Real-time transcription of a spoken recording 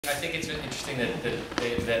I think it's interesting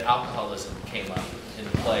that alcoholism came up in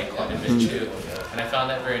play quite a bit too, and I found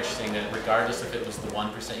that very interesting. That regardless if it was the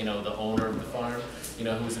 1%, you know, the owner of the farm, you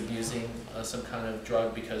know, who was abusing some kind of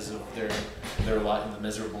drug because of their life, the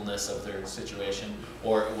miserableness of their situation,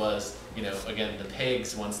 or it was, you know, again the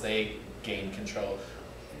pigs once they gained control.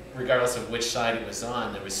 Regardless of which side it was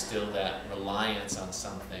on, there was still that reliance on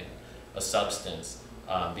something, a substance,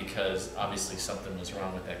 because obviously something was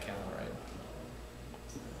wrong with that cow, right?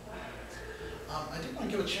 I did want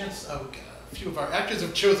to give a chance. A few of our actors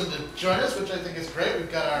have chosen to join us, which I think is great. We've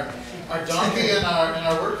got our donkey and our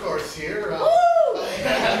workhorse here. You guys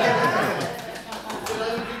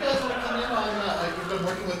want to come in? You've been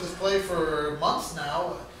working with this play for months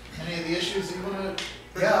now. Any of the issues that you want to?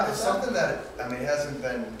 Yeah, it's something that hasn't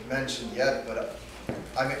been mentioned yet, but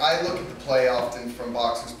I look at the play often from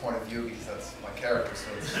Boxer's point of view because that's my character.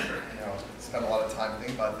 So it's, spend a lot of time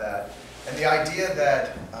thinking about that, and the idea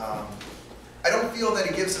that. I don't feel that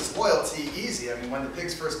he gives us loyalty easy. I mean, when the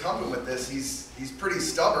pigs first come to him with this, he's pretty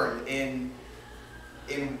stubborn in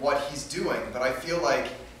what he's doing. But I feel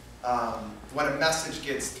like when a message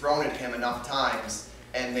gets thrown at him enough times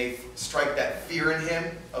and they strike that fear in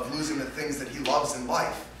him of losing the things that he loves in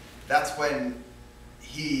life, that's when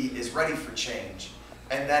he is ready for change.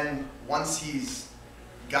 And then once he's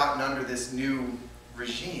gotten under this new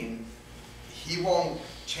regime, he won't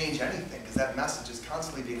change anything because that message is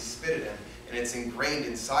constantly being spit at him. And it's ingrained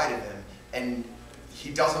inside of him, and he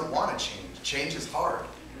doesn't want to change. Change is hard,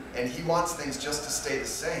 and he wants things just to stay the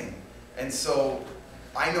same. And so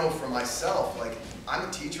I know for myself, like, I'm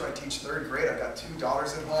a teacher, I teach 3rd grade, I've got 2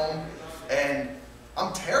 daughters at home, and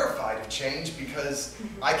I'm terrified of change because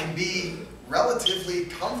I can be relatively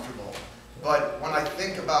comfortable. But when I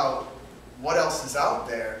think about what else is out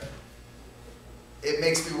there, it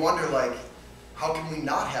makes me wonder, like, how can we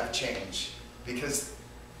not have change? Because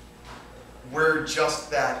we're just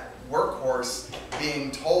that workhorse being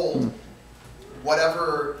told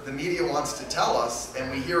whatever the media wants to tell us,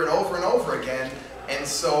 and we hear it over and over again, and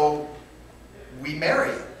so we marry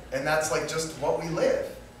it, and that's like just what we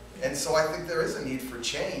live. And so I think there is a need for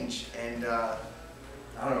change, and I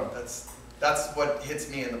don't know, that's what hits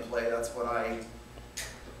me in the play. That's what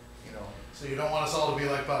So you don't want us all to be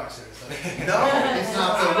like boxers? No, it's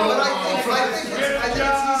not. But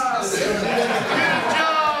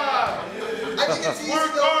I think it's easy to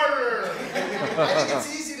sympathize. I think it's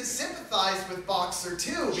easy to sympathize with Boxer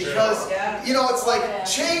too, because it's like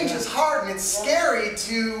change is hard and it's scary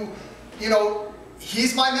to,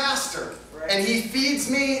 he's my master and he feeds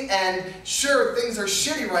me, and sure, things are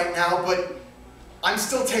shitty right now, but I'm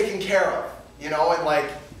still taken care of, and like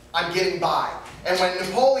I'm getting by. And when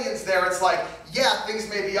Napoleon's there, it's like, yeah, things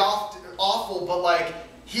may be awful, but like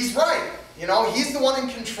he's right. He's the one in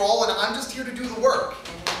control, and I'm just here to do the work.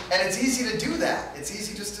 And it's easy to do that. It's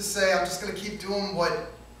easy just to say, I'm just going to keep doing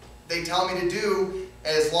what they tell me to do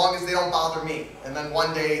as long as they don't bother me. And then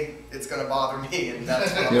one day, it's going to bother me, and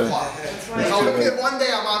that's what I'm plotting. So one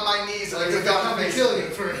day I'm on my knees, and they're going to kill you,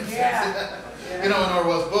 for instance. In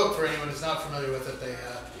Orwell's book, for anyone who's not familiar with it,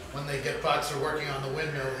 when they get Boxer working on the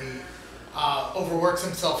windmill, he overworks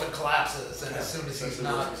himself and collapses. And as soon as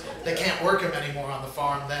they can't work him anymore on the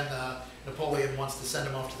farm, then Napoleon wants to send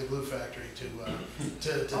him off to the glue factory to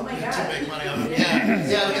make money on him.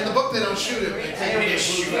 Yeah. In the book they don't shoot him. They take him to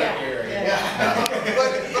the glue factory.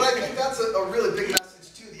 But I think that's a really big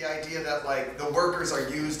message too. The idea that like the workers are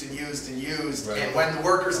used and used and used, and when the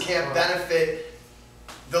workers can't benefit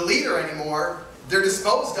the leader anymore, they're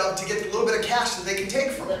disposed of to get the little bit of cash that they can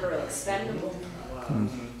take from him. Literally expendable.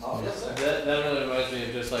 That really reminds me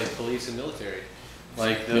of just like police and military.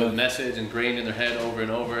 Like the message ingrained in their head over and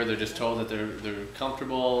over, they're just told that they're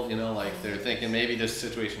comfortable, like they're thinking maybe this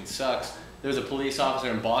situation sucks. There was a police officer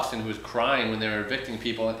in Boston who was crying when they were evicting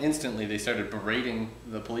people, and instantly they started berating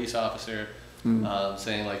the police officer,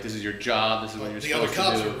 saying like, this is your job, this is what you're supposed to do. The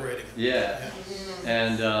other cops were berating. Yeah.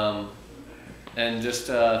 And just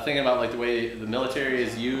thinking about like the way the military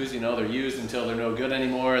is used, they're used until they're no good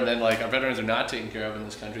anymore, and then like our veterans are not taken care of in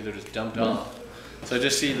this country, they're just dumped off. So I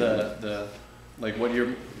just see the like what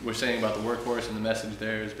we're saying about the workforce and the message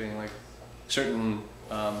there as being like certain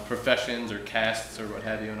professions or castes or what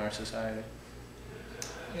have you in our society.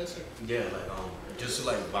 Yes, sir. Yeah, like just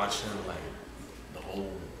like watching like the whole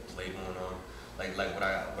play going on, like what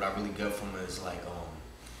I really get from it is like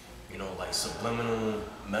like subliminal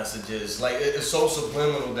messages. Like it's so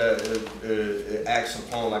subliminal that it acts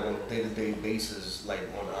upon like on a day-to-day basis, like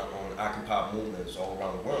on Occupy movements all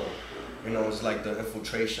around the world. It's like the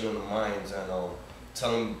infiltration of the minds, and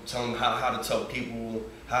tell them how to tell people,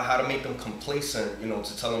 how to make them complacent, you know,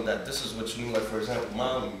 to tell them that this is what you need. Like, for example,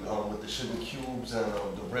 Mommy, with the sugar cubes and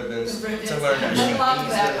the ribbons. Tell her that she I love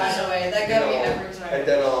needs that, it, by the way. That got me every time. and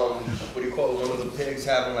then, what do you call it? One of the pigs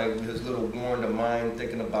having like his little war in the mind,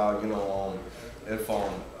 thinking about, you know, if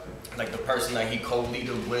like the person that he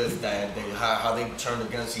co-leaded with, that they how they turned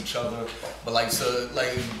against each other. But like, so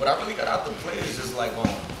like what I really got out the play is just like,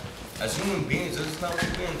 as human beings, this is not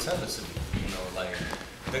what we intended to be. You know, like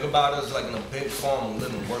think about us like in a big farm,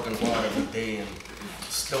 living, working hard every day, and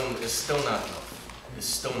it's still not enough. It's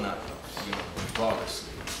still not enough. You know, regardless.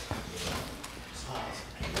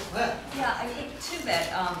 Yeah, I think too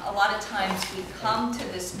that a lot of times we come to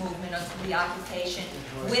this movement of the occupation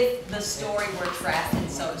with the story we're trapped in,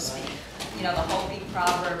 so to speak. You know, the Hopi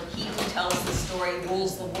proverb, he who tells the story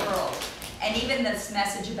rules the world. And even this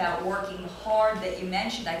message about working hard that you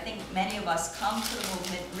mentioned, I think many of us come to the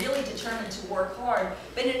movement really determined to work hard,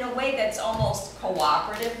 but in a way that's almost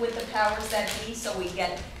cooperative with the powers that be, so we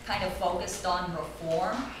get kind of focused on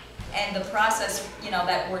reform. And the process, you know,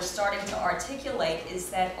 that we're starting to articulate is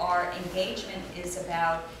that our engagement is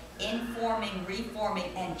about informing, reforming,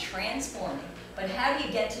 and transforming. But how do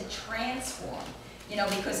you get to transform? You know,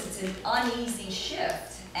 because it's an uneasy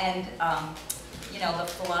shift. And, you know, the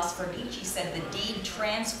philosopher Nietzsche said the deed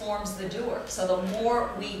transforms the doer. So the more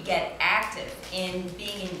we get active in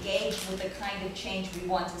being engaged with the kind of change we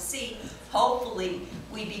want to see, hopefully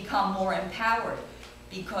we become more empowered.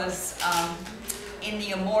 Because in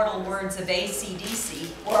the immortal words of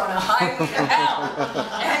AC/DC, we're on a highway to hell.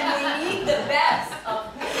 And we need the best of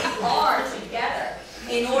who we are together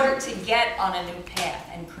in order to get on a new path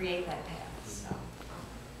and create that path. So.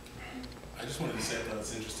 I just wanted to say that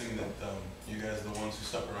it's interesting that you guys are the ones who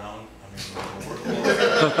stuck around. I mean, we're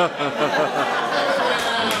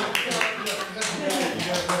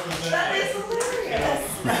That is hilarious.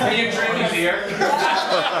 Are you drinking beer?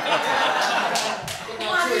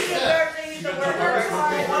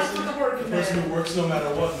 The person who works no matter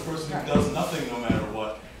what, the person who does nothing no matter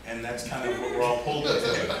what, and that's kind of what we're all pulled into.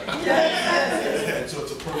 And so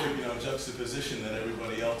it's a perfect, you know, juxtaposition that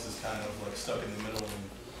everybody else is kind of like stuck in the middle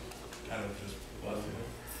and kind of just left.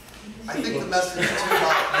 I think the message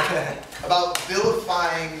too about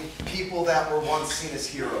vilifying people that were once seen as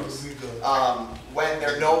heroes when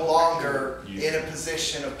they're no longer in a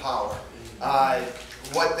position of power.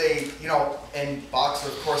 What they, you know, and Boxer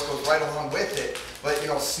of course goes right along with it, but you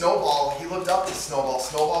know, Snowball, he looked up to Snowball.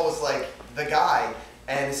 Snowball was like the guy,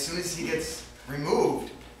 and as soon as he gets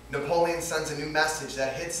removed, Napoleon sends a new message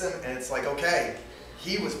that hits him, and it's like, okay,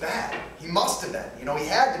 he was bad. He must have been, you know, he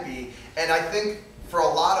had to be. And I think for a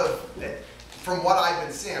lot of, from what I've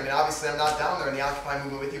been seeing, I mean, obviously I'm not down there in the Occupy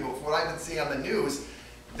movement with you, but from what I've been seeing on the news,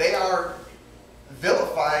 they are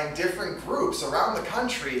vilifying different groups around the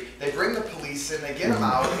country. They bring the police in, they get them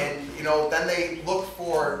out, and you know, then they look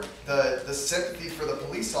for the sympathy for the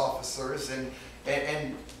police officers, and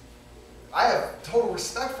I have total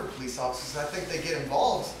respect for police officers. I think they get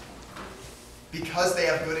involved because they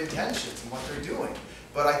have good intentions in what they're doing.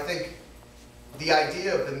 But I think the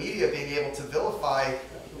idea of the media being able to vilify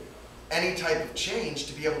any type of change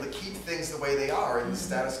to be able to keep things the way they are in the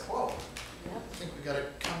status quo. I think we got a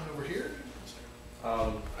comment over here.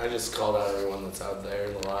 I just called out everyone that's out there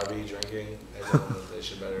in the lobby drinking. I told them that they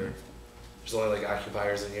should better. There's only like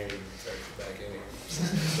occupiers in here who start back in here.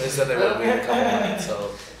 They said they would be in a couple minutes,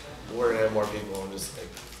 so we're gonna have more people in just like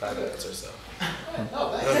 5 minutes or so.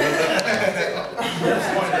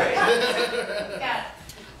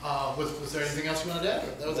 Oh, was there anything else you wanted to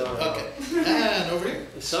add? That was it. Okay. And over here.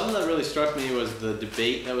 Something that really struck me was the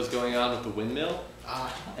debate that was going on with the windmill.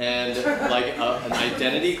 And like an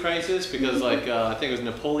identity crisis, because like I think it was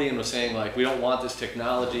Napoleon was saying like, we don't want this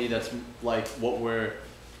technology, that's like what we're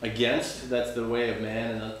against, that's the way of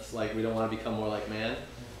man, and that's like, we don't want to become more like man.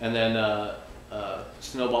 And then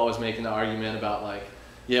Snowball was making the argument about like,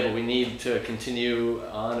 yeah, but we need to continue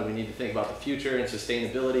on, and we need to think about the future and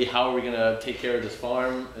sustainability. How are we going to take care of this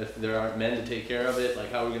farm if there aren't men to take care of it?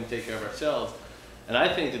 Like, how are we going to take care of ourselves? And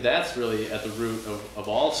I think that that's really at the root of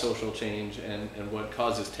all social change, and what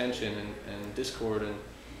causes tension and discord, and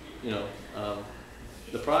you know,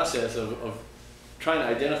 the process of trying to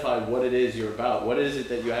identify what it is you're about. What is it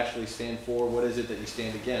that you actually stand for? What is it that you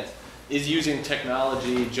stand against? Is using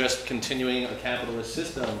technology just continuing a capitalist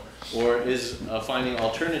system, or is finding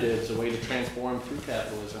alternatives, a way to transform through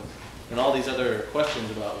capitalism? And all these other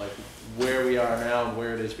questions about like where we are now and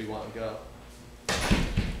where it is we want to go.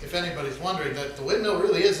 If anybody's wondering, that the windmill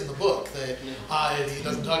really is in the book. He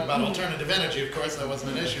doesn't talk about alternative energy, of course, that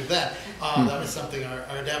wasn't an issue then. That was something our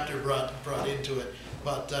adapter brought into it.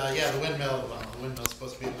 But yeah, the windmill. Well, the windmill's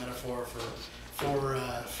supposed to be a metaphor for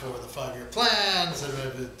the 5-year plans and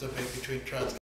the debate between Trotsky